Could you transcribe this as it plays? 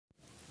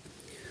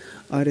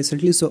I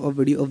recently saw a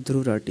video of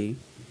Dhruv Rathi.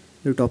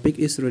 The topic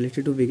is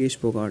related to Vigesh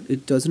Bogart.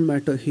 It doesn't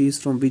matter he is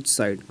from which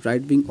side,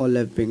 right wing or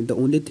left wing. The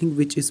only thing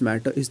which is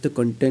matter is the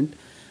content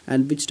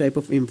and which type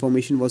of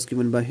information was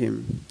given by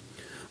him.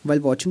 While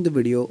watching the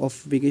video of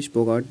Vigesh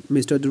Bogart,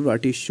 Mr. Dhruv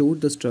Rathi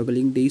showed the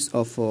struggling days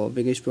of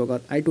Vigesh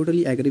Bogart. I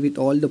totally agree with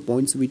all the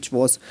points which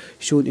was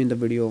shown in the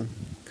video.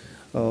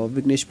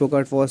 Vignesh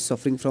Bogart was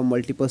suffering from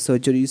multiple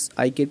surgeries.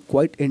 I get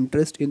quite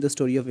interest in the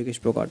story of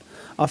Vignesh Bogart.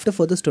 After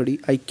further study,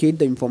 I get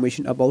the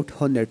information about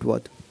her net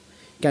worth.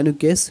 Can you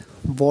guess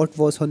what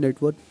was her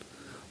net worth?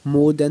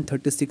 More than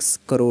 36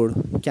 crore.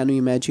 Can you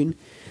imagine?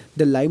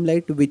 The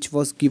limelight which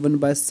was given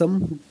by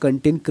some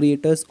content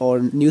creators or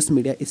news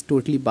media is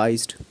totally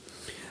biased.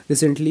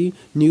 Recently,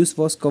 news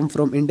was come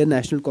from Indian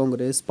National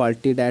Congress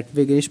party that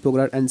Vignesh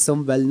Bogart and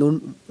some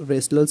well-known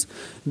wrestlers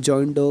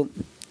joined the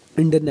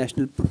Indian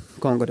National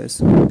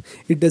Congress.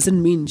 It doesn't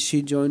mean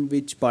she joined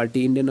which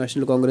party, Indian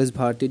National Congress,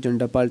 Bharatiya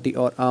Janata Party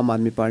or Aam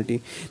Aadmi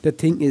Party. The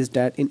thing is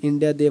that in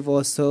India there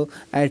was a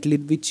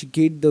athlete which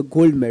get the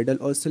gold medal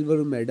or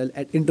silver medal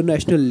at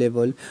international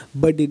level,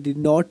 but they did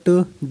not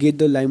get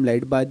the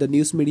limelight by the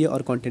news media or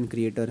content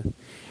creator.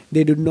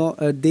 They did not.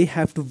 They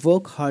have to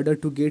work harder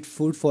to get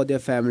food for their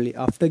family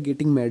after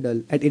getting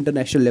medal at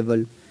international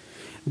level.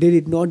 They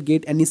did not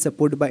get any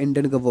support by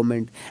Indian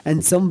government,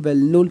 and some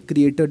well-known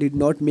creator did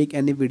not make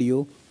any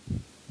video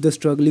the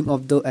struggling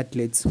of the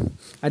athletes.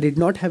 I did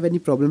not have any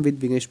problem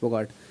with Vignesh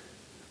Bogart.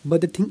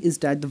 But the thing is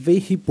that the way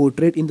he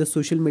portrayed in the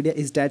social media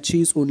is that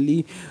she is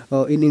only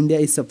in India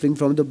is suffering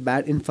from the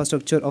bad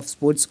infrastructure of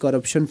sports,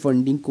 corruption,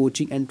 funding,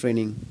 coaching, and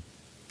training.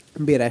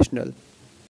 Be rational.